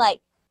 I mean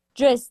like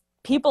just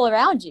people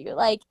around you.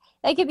 Like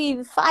that could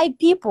be 5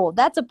 people.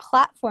 That's a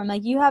platform.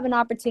 Like you have an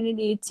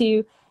opportunity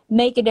to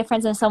make a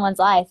difference in someone's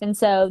life. And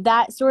so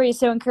that story is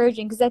so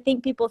encouraging because I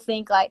think people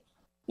think like,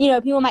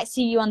 people might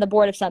see you on the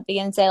board of something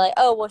and say like,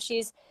 oh, well,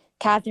 she's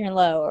Catherine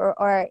Lowe,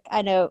 or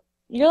I know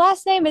your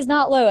last name is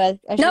not Lowe.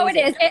 No, it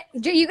is.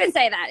 You can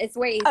say that. It's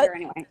way easier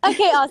anyway.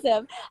 Okay,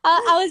 awesome.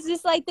 I was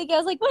just like thinking, I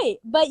was like, wait,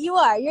 but you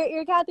are.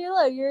 You're Catherine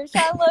Lowe. You're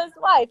Sean Lowe's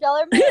wife. Y'all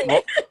are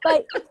married.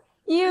 But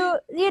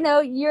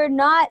you're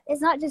not,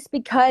 it's not just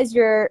because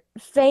you're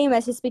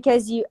famous, it's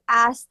because you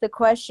asked the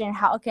question,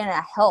 how can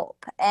I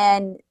help?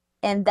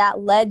 And that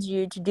led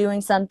you to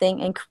doing something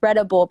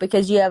incredible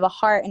because you have a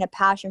heart and a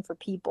passion for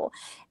people.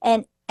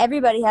 And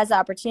everybody has the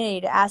opportunity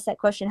to ask that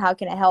question, how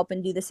can I help,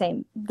 and do the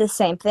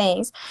same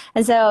things.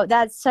 And so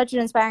that's such an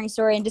inspiring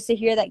story. And just to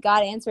hear that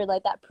God answered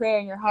like that prayer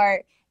in your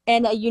heart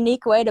in a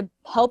unique way to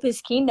help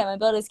his kingdom and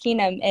build his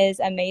kingdom is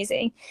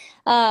amazing.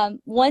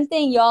 One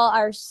thing y'all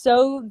are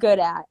so good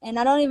at, and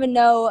I don't even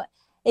know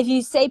if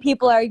you say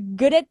people are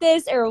good at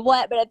this or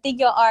what, but I think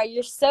y'all are.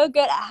 You're so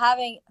good at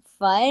having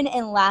fun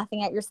and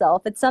laughing at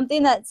yourself. It's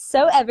something that's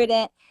so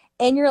evident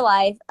in your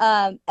life.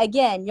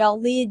 Again, y'all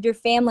lead your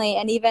family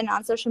and even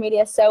on social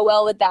media so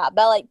well with that,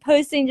 by like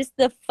posting just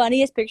the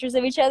funniest pictures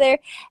of each other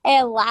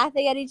and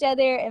laughing at each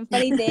other and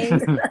funny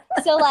things.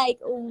 So like,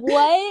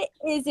 what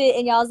is it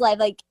in y'all's life?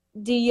 Like,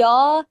 do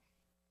y'all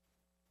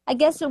I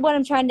guess what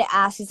I'm trying to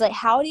ask is like,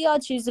 how do y'all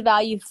choose to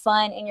value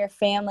fun in your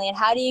family, and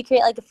how do you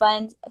create like a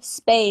fun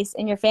space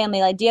in your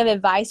family? Like, do you have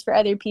advice for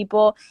other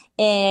people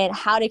in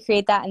how to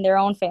create that in their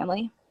own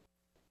family?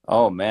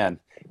 Oh man.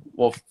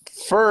 Well,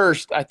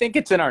 first, I think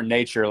it's in our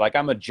nature. Like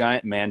I'm a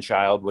giant man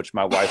child, which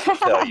my wife will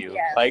tell you.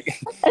 Yes. Like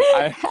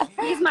I,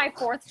 He's my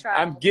fourth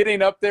I'm child.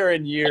 getting up there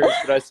in years,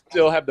 but I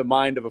still have the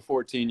mind of a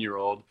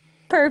 14-year-old.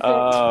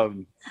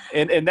 Perfect.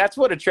 And that's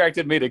what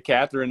attracted me to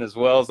Catherine as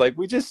well. Is like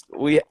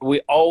we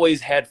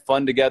always had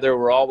fun together.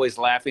 We're always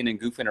laughing and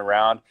goofing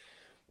around.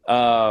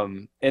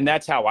 And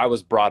that's how I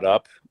was brought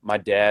up. My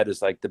dad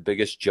is like the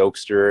biggest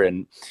jokester,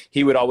 and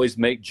he would always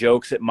make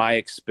jokes at my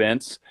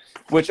expense,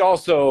 which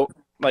also,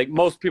 like,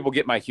 most people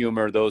get my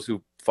humor, those who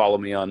follow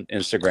me on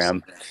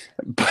Instagram.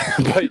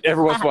 But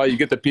every once in a while you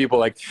get the people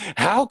like,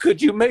 how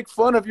could you make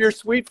fun of your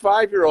sweet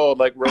 5-year-old?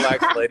 Like,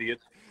 relax, lady.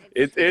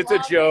 It's a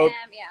joke.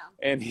 Yeah.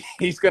 And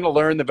he's going to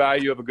learn the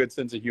value of a good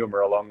sense of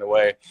humor along the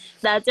way.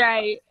 That's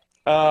right.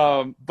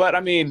 But I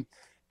mean,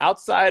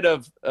 outside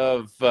of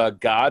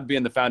God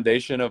being the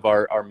foundation of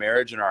our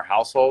marriage and our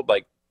household,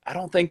 like, I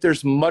don't think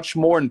there's much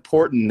more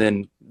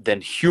important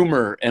than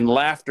humor and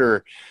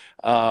laughter,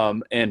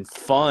 and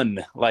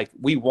fun. Like,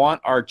 we want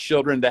our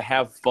children to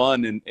have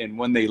fun, and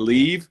when they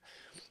leave,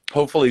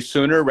 hopefully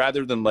sooner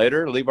rather than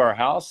later, leave our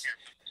house,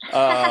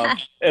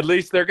 at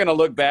least they're going to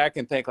look back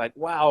and think like,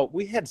 wow,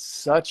 we had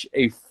such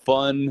a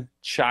fun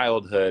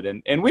childhood,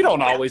 and we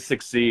don't always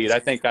succeed. I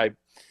think I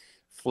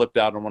flipped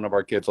out on one of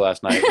our kids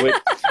last night.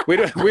 We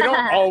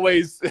don't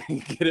always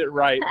get it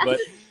right, but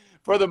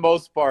for the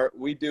most part,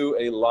 we do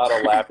a lot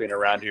of laughing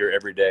around here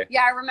every day.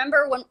 Yeah, I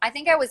remember when I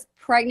think I was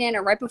pregnant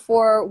or right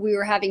before we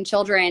were having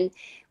children,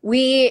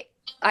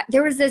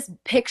 there was this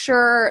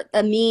picture,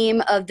 a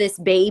meme of this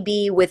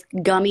baby with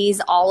gummies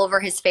all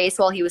over his face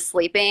while he was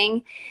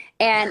sleeping.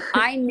 And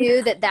I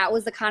knew that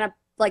was the kind of,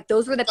 like,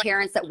 those were the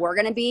parents that we're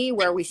going to be,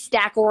 where we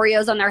stack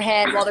Oreos on their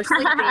head while they're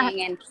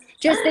sleeping and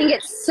just think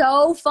it's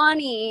so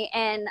funny.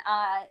 And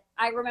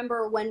I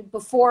remember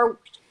before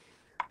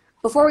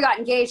we got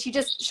engaged,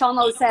 Sean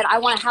Lowe said, I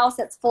want a house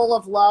that's full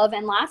of love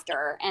and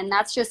laughter. And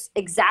that's just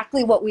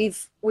exactly what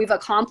we've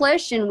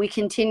accomplished. And we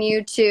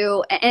continue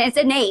to, and it's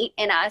innate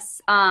in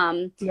us.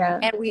 Yeah.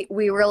 And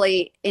we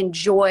really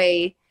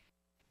enjoy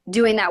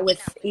doing that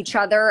with each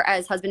other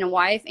as husband and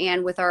wife,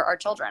 and with our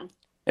children.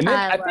 And then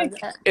I think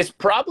it's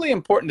probably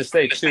important to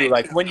say too,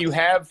 like, when you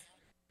have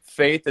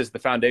faith as the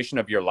foundation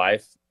of your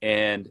life,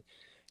 and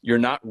you're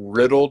not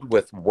riddled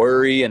with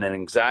worry and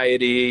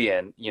anxiety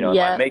and, am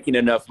I making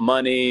enough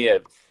money?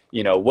 And,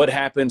 what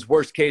happens?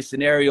 Worst case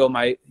scenario,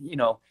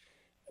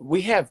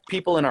 we have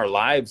people in our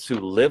lives who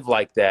live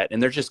like that,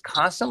 and they're just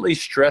constantly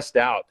stressed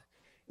out.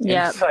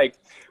 Yeah. It's like,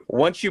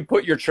 once you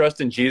put your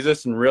trust in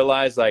Jesus and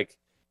realize, like,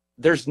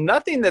 there's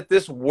nothing that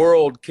this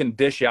world can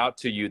dish out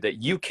to you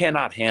that you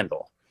cannot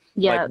handle.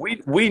 Yeah.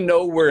 Like, we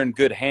know we're in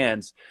good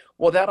hands.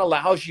 Well, that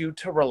allows you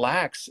to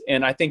relax.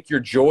 And I think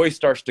your joy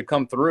starts to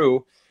come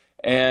through.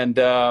 And,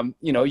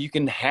 you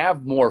can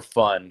have more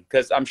fun,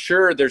 because I'm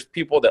sure there's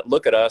people that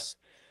look at us,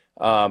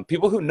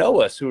 people who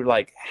know us, who are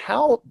like,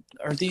 how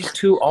are these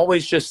two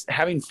always just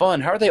having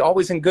fun? How are they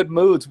always in good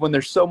moods when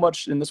there's so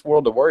much in this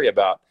world to worry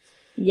about?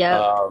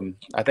 Yeah.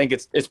 I think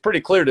it's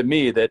pretty clear to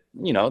me that,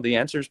 the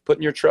answer is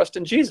putting your trust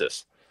in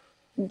Jesus.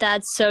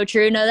 That's so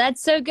true. No,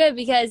 that's so good,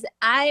 because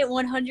I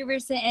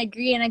 100%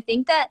 agree. And I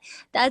think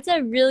that's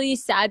a really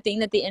sad thing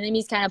that the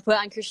enemies kind of put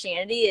on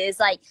Christianity,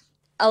 is like,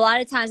 a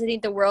lot of times I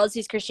think the world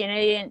sees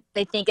Christianity and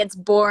they think it's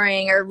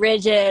boring or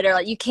rigid, or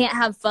like you can't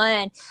have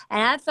fun.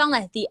 And I've found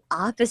like the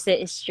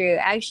opposite is true.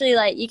 Actually,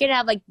 like, you can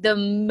have like the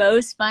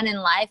most fun in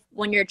life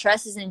when your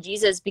trust is in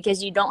Jesus,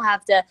 because you don't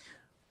have to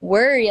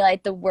worry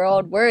like the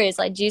world worries.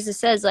 Like Jesus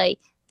says, like,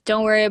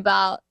 don't worry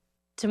about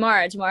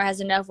tomorrow. Tomorrow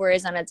has enough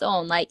worries on its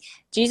own. Like,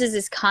 Jesus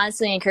is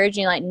constantly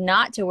encouraging, like,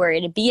 not to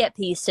worry, to be at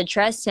peace, to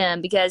trust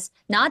him, because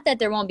not that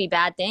there won't be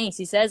bad things.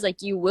 He says,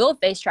 like, you will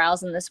face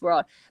trials in this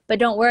world, but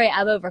don't worry,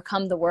 I've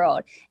overcome the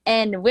world.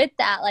 And with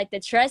that, like, the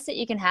trust that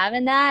you can have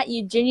in that,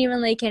 you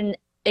genuinely can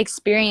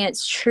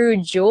experience true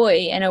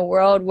joy in a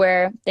world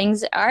where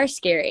things are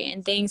scary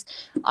and things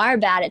are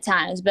bad at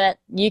times, but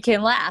you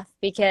can laugh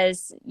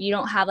because you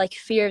don't have like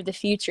fear of the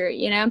future,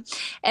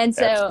 And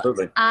so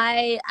absolutely.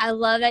 I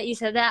love that you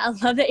said that. I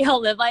love that y'all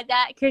live like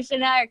that. Christian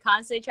and I are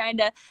constantly trying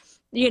to,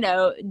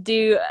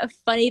 do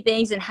funny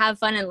things and have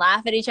fun and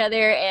laugh at each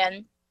other.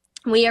 And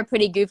we are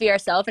pretty goofy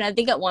ourselves. And I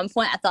think at one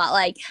point I thought,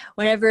 like,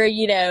 whenever,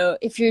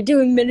 if you're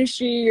doing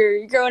ministry or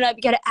you're growing up,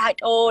 you got to act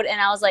old. And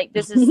I was like,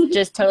 this is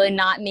just totally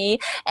not me.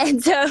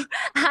 And so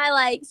I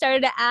like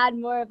started to add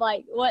more of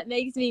like what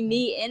makes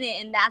me in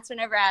it. And that's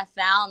whenever I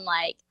found,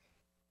 like,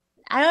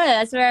 I don't know,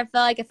 that's where I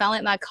felt like I found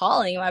like my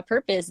calling, my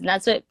purpose. And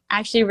that's what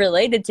actually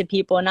related to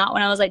people, not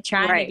when I was like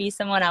trying to be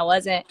someone I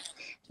wasn't.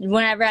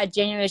 whenever I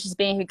genuinely was just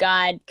being who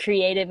God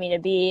created me to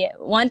be.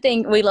 One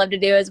thing we love to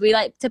do is we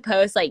like to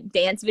post like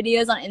dance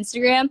videos on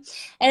Instagram,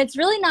 and it's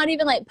really not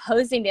even like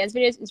posting dance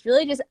videos. It's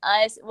really just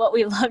us. What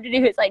we love to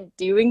do is like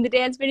doing the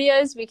dance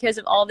videos because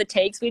of all the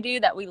takes we do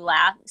that we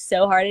laugh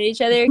so hard at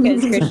each other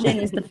because Christian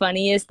is the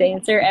funniest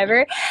dancer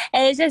ever,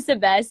 and it's just the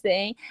best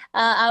thing.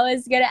 I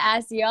was gonna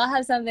ask, do y'all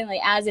have something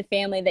like as a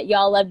family that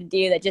y'all love to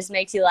do that just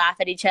makes you laugh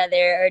at each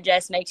other or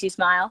just makes you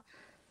smile?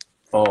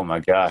 Oh my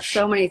gosh.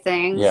 So many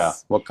things. Yeah.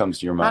 What comes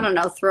to your mind? I don't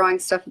know, throwing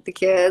stuff at the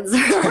kids.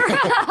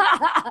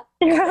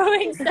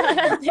 Throwing stuff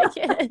at the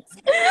kids.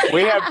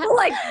 We have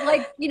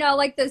like you know,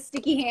 like those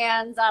sticky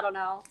hands. I don't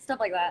know,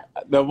 stuff like that.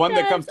 the one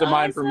that comes to That's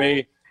mind for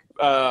me.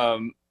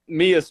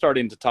 Mia's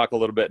starting to talk a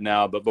little bit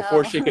now, but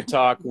before she could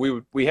talk,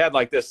 we had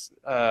like this.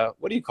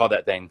 What do you call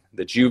that thing?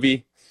 The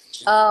juvie.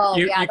 Oh,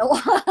 You-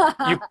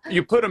 yeah.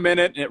 You put them in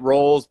it and it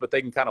rolls, but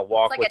they can kind of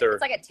walk with their.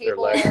 It's like a their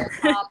leg.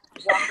 tabletop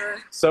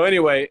walker. So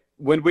anyway,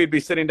 when we'd be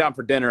sitting down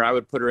for dinner, I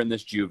would put her in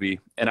this juvie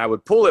and I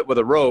would pull it with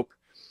a rope.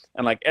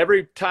 And like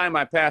every time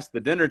I passed the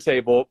dinner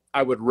table,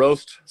 I would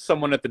roast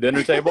someone at the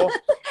dinner table.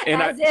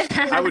 And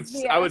I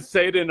would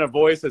say it in a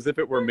voice as if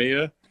it were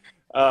Mia.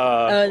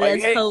 Oh, that's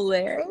like, hey,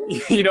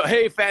 hilarious. you know,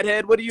 hey,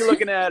 fathead, what are you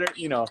looking at? Or,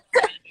 you know,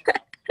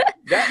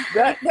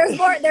 that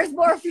There's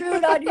more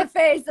food on your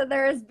face than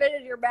there has been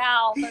in your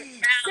mouth.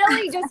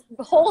 Silly, just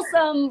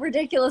wholesome,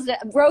 ridiculous,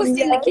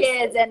 roasting the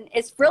kids, and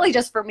it's really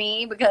just for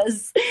me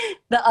because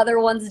the other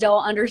ones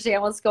don't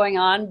understand what's going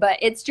on. But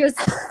it's just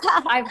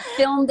I've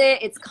filmed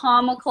it. It's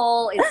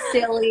comical. It's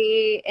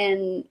silly,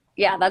 and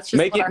yeah, that's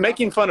just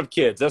making fun of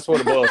kids. That's what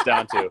it boils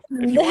down to.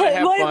 If you want to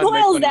have What fun, it boils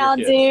make fun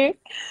down of your kids.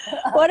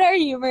 to, what our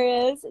humor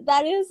is.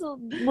 That is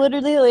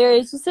literally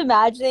hilarious. Just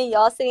imagining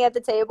y'all sitting at the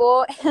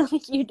table and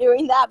like you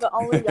doing that, but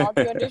only y'all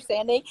two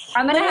understanding.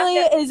 I'm gonna Literally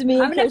have to, is me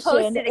and I'm gonna post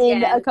Christian it in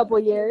again. a couple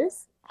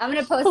years. I'm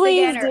gonna post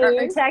Please it again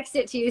or do. text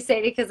it to you,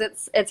 Sadie, because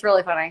it's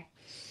really funny.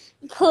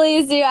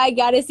 Please do. I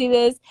gotta see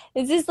this.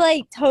 This is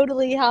like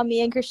totally how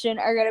me and Christian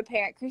are gonna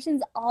parent.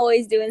 Christian's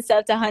always doing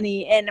stuff to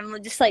Honey, and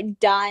I'm just like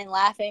dying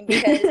laughing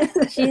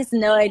because she has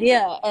no idea.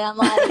 And I'm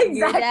like,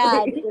 your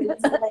dad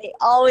is like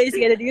always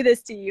gonna do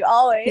this to you,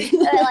 always.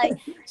 And, like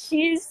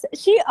she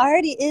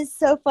already is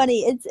so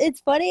funny. It's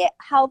funny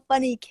how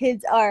funny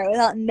kids are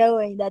without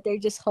knowing that they're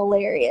just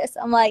hilarious.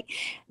 I'm like,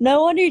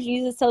 no wonder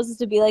Jesus tells us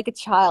to be like a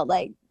child.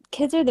 Like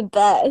kids are the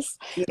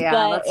best. Yeah,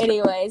 But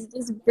anyways, it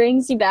just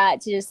brings you back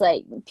to just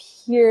like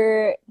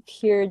pure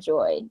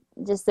joy,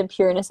 just the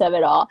pureness of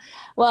it all.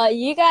 Well,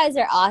 you guys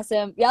are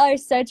awesome. Y'all are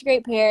such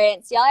great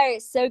parents. Y'all are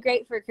so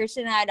great for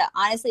Christian and I to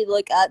honestly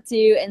look up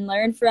to and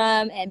learn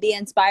from and be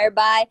inspired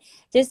by,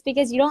 just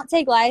because you don't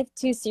take life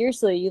too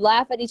seriously. You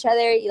laugh at each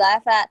other, you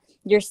laugh at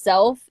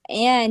yourself,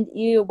 and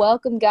you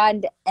welcome God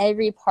into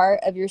every part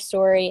of your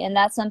story. And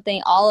that's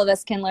something all of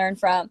us can learn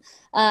from.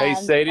 Hey,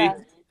 Sadie.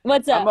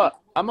 What's up?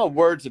 I'm a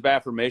words of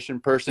affirmation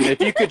person.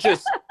 If you could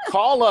just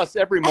call us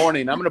every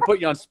morning, I'm going to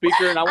put you on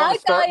speaker, and I want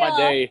to start my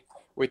day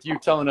with you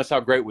telling us how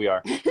great we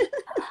are.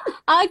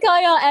 I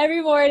call y'all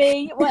every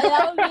morning. Well,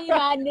 that would be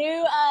my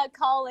new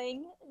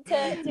calling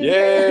to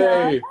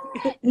Yay!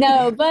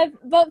 No, but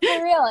for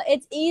real,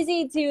 it's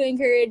easy to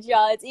encourage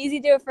y'all. It's easy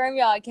to affirm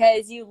y'all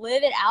because you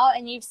live it out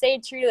and you've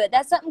stayed true to it.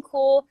 That's something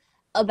cool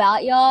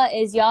about y'all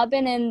is y'all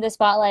been in the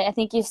spotlight. I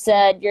think you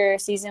said your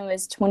season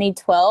was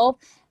 2012.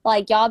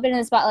 Like y'all been in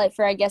the spotlight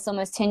for, I guess,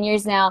 almost 10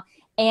 years now,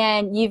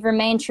 and you've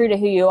remained true to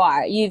who you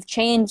are. You've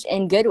changed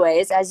in good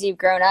ways as you've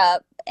grown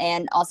up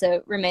and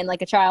also remained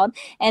like a child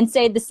and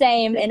stayed the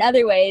same in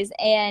other ways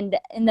and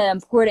in the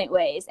important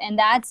ways. And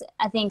that's,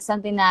 I think,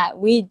 something that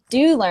we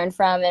do learn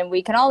from and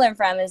we can all learn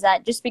from, is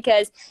that just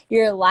because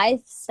your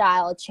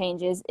lifestyle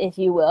changes, if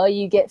you will,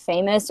 you get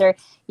famous or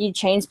you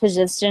change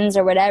positions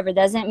or whatever,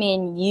 doesn't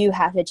mean you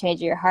have to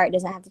change. Your heart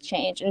doesn't have to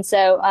change. And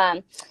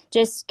so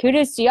just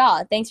kudos to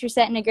y'all. Thanks for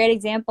setting a great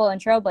example and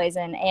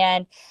trailblazing.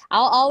 And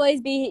I'll always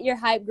be your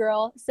hype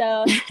girl.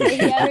 So if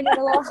you ever need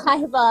a little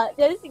hype up,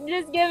 just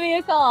give me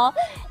a call.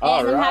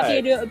 And I'm happy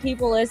to do it with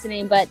people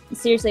listening. But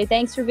seriously,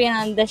 thanks for being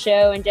on the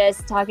show and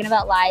just talking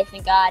about life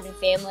and God and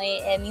family.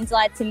 It means a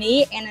lot to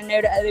me, and I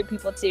know to other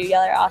people too.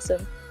 Y'all are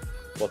awesome.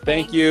 Well,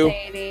 thank you.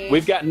 Sadie.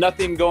 We've got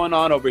nothing going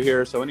on over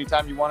here, so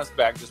anytime you want us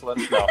back, just let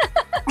us know.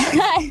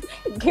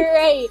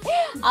 Great.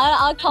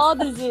 I'll call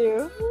the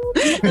zoo.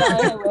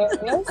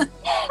 Hilarious.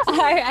 All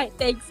right.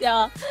 Thanks,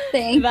 y'all.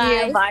 Thank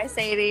Bye. you. Bye,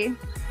 Sadie.